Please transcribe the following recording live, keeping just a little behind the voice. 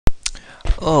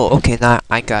Oh, okay, now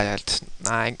I got it.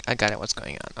 I got it, what's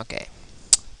going on. Okay.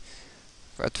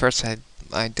 At first I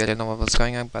didn't know what was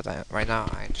going on, but right now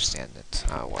I understand it,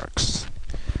 how it works.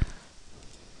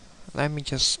 Let me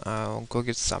just go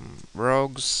get some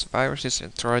rogues, viruses,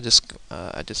 and throw this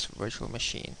at this virtual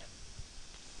machine.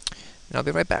 And I'll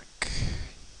be right back.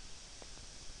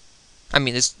 I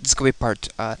mean, this could be part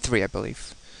 3, I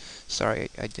believe. Sorry,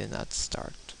 I did not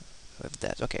start with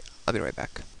that. Okay, I'll be right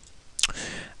back.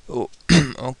 Oh,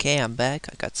 okay, I'm back.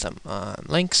 I got some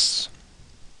links.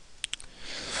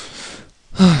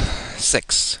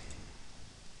 6.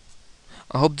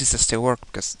 I hope this will still work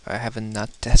because I haven't not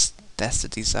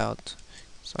tested these out.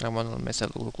 So I don't want to mess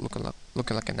it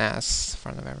looking like an ass in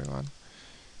front of everyone.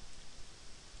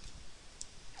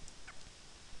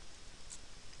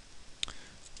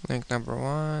 Link number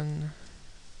 1.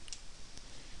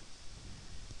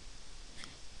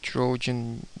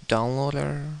 Trojan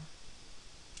downloader.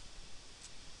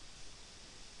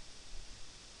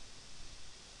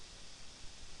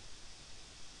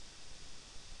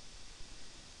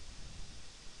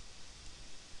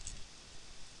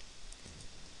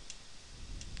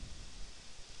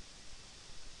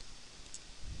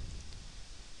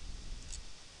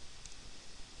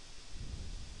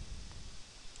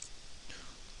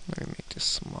 Let me make this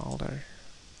smaller.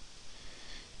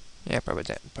 Yeah, probably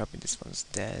that. Probably this one's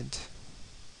dead.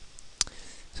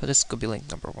 So this could be link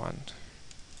number 1.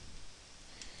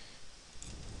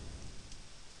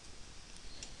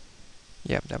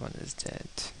 Yep, that one is dead.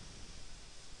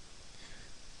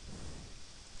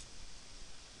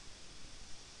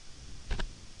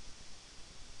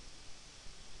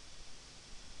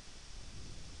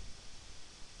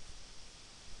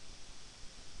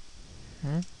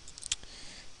 Hmm?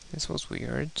 This was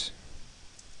weird.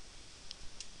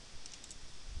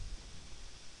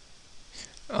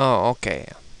 Oh, okay.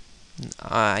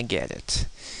 I get it.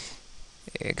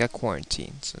 It got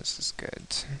quarantined, so this is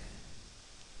good.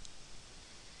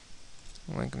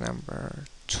 Link number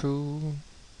 2.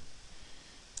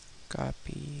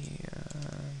 Copy.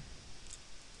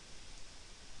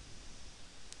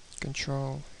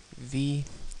 Control V.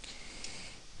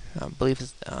 I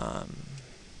believe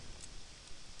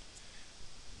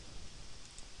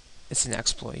it's an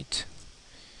exploit.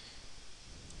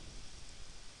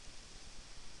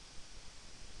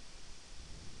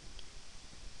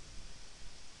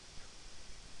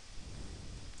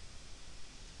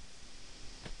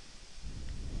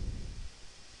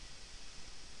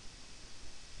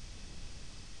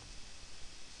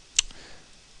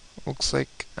 Looks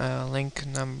like link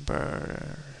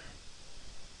number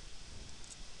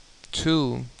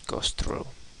 2 goes through.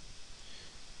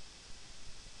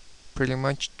 Pretty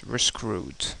much we're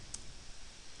screwed.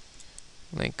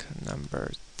 Link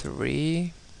number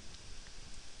 3.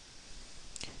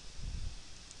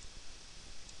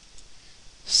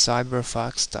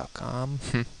 Cyberfox.com.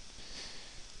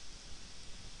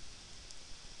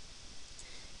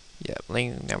 Yeah,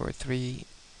 link number 3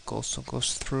 also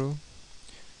goes through.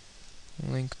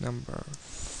 Link number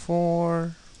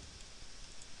 4.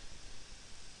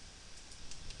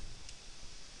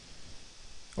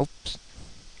 Oops,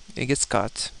 it gets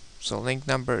cut. So link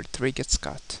number 3 gets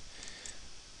cut.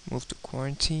 Move to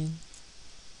quarantine.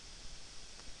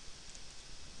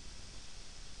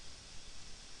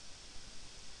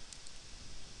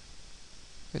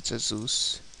 It's a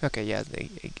Zeus. Okay, yeah,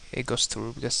 it goes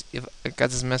through because if I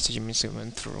got this message, it means it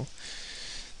went through.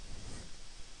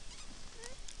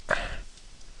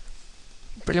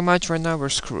 Pretty much right now we're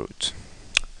screwed.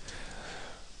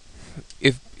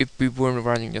 If we weren't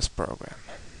running this program.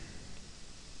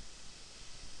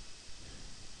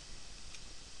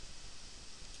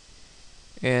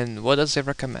 And what does it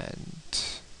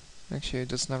recommend? Actually, it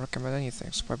does not recommend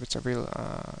anything, so probably it's a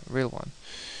real one.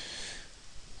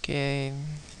 Okay,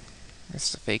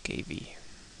 it's a fake AV.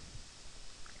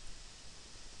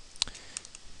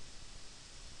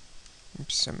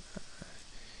 Oops,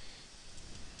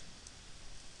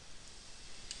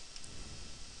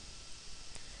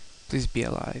 please be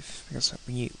alive, because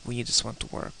we need this one to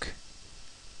work.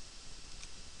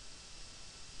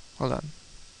 Hold on.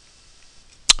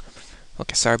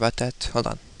 Okay, sorry about that. Hold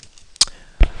on.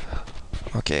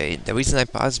 Okay, the reason I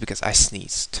paused is because I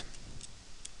sneezed.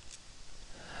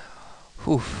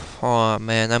 Whew. Oh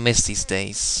man, I miss these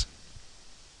days.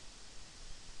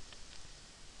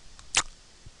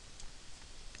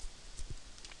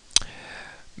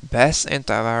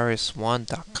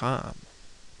 bestantivirus1.com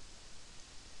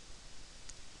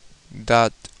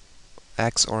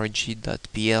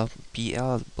 .xorg.pl,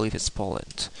 I believe it's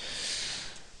Poland.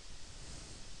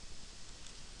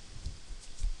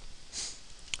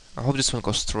 I hope this one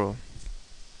goes through.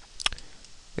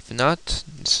 If not,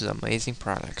 this is an amazing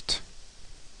product.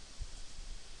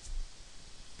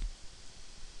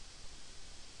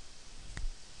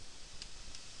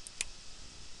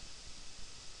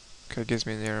 Okay, it gives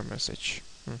me an error message.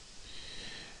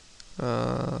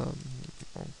 Um,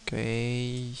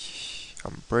 okay.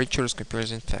 I'm pretty sure this computer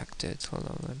is infected. Hold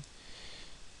on.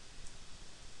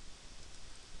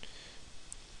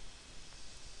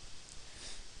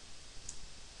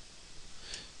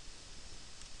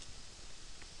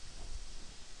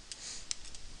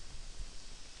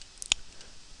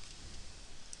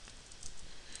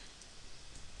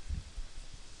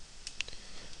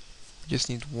 Just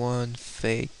need one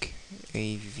fake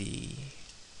AV.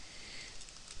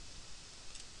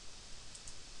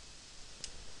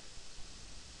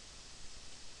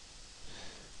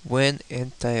 When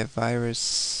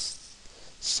antivirus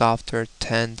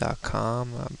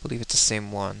software10.com, I believe it's the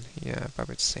same one. Yeah,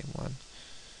 probably the same one.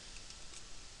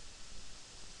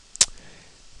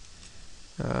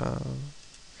 Uh,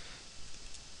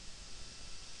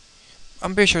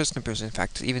 I'm pretty sure this computer is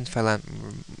infected. Even if I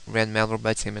ran malware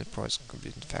by Team Pro, it's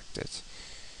completely infected.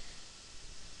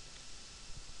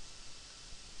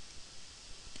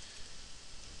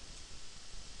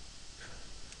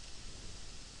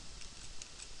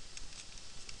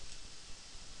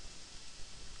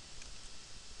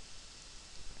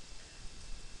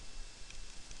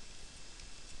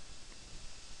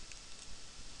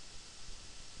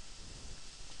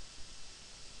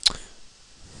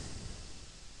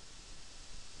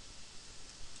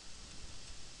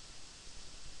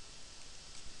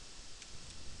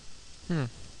 Hmm,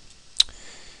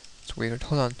 it's weird.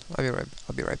 Hold on,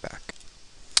 I'll be right back.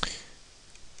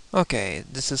 Okay,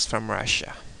 this is from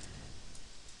Russia.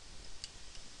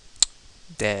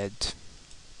 Dead.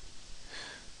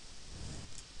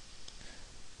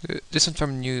 This one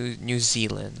from New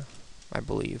Zealand, I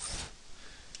believe.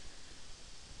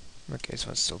 Okay, this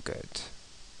one's still good.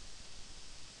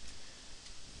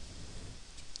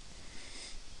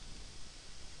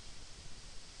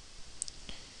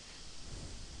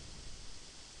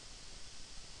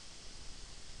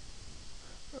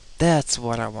 That's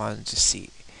what I wanted to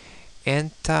see.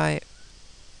 Anti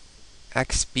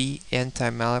XP,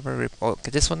 anti-malware. Okay,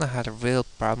 this one I had real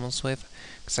problems with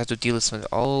because I had to deal with this one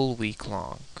all week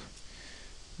long.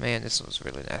 Man, this was a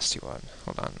really nasty one.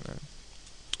 Hold on.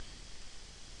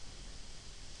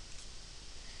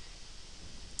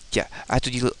 Yeah, I had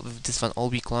to deal with this one all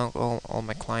week long. All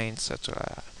my clients had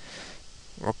to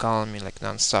were calling me like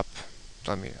non-stop,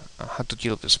 telling me how to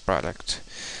deal with this product.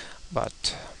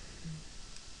 But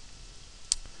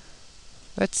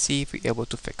let's see if we're able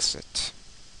to fix it.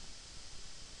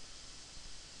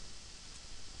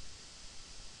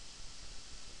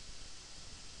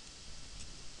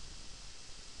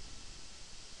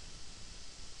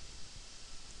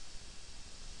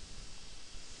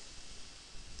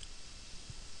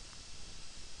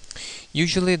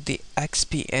 Usually the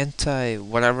XP anti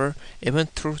whatever it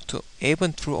went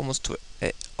through almost to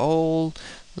all,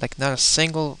 like not a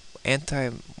single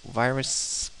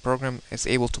antivirus program is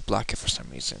able to block it for some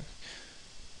reason.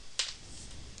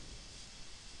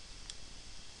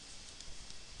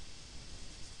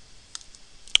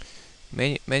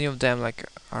 Many of them like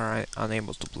are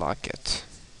unable to block it.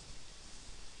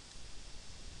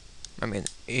 I mean,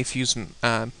 if you use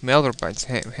Malwarebytes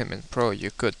him in Pro,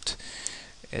 you could.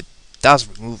 It does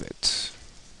remove it,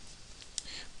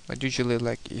 but usually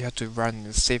like you have to run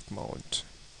in safe mode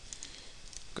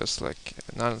because like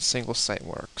not a single site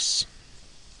works.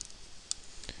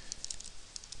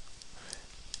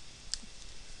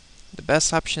 The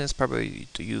best option is probably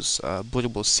to use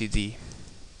bootable CD.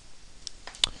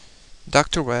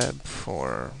 Dr. Web,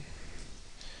 or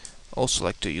also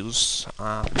like to use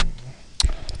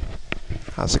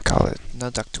how's it call it?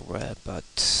 Not Dr. Web, but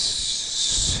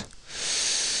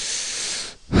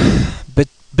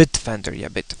Bitdefender. Yeah,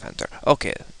 Bitdefender.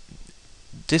 Okay,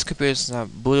 this computer is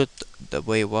not booted the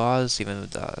way it was, even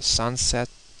with the sunset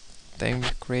thing we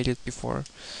created before.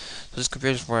 So this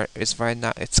computer is right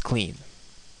now. It's clean.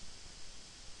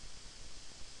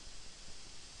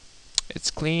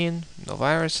 It's clean. No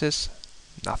viruses.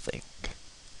 Nothing.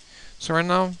 So right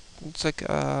now, it's like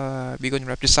we're going to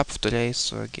wrap this up for today.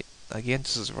 So again,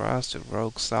 this is Rust, the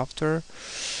Rogue Software,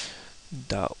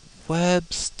 the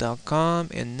webs.com,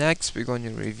 and next we're going to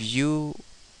review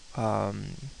um,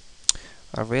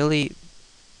 a really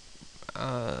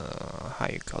how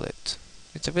you call it?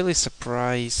 It's a really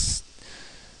surprise,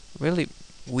 really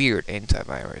weird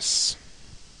antivirus.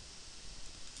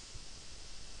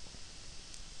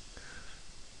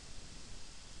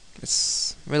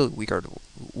 It's really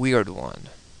weird one.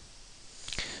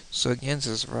 So again, this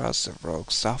is Russ of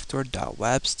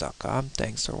roguesoftware.webs.com.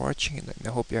 Thanks for watching, and I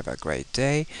hope you have a great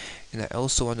day. And I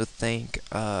also want to thank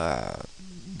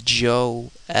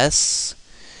Joe S.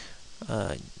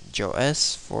 Joe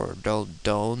S. for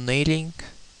donating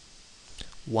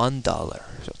 $1.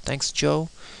 So thanks, Joe,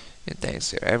 and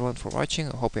thanks to everyone for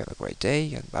watching. I hope you have a great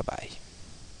day, and bye bye.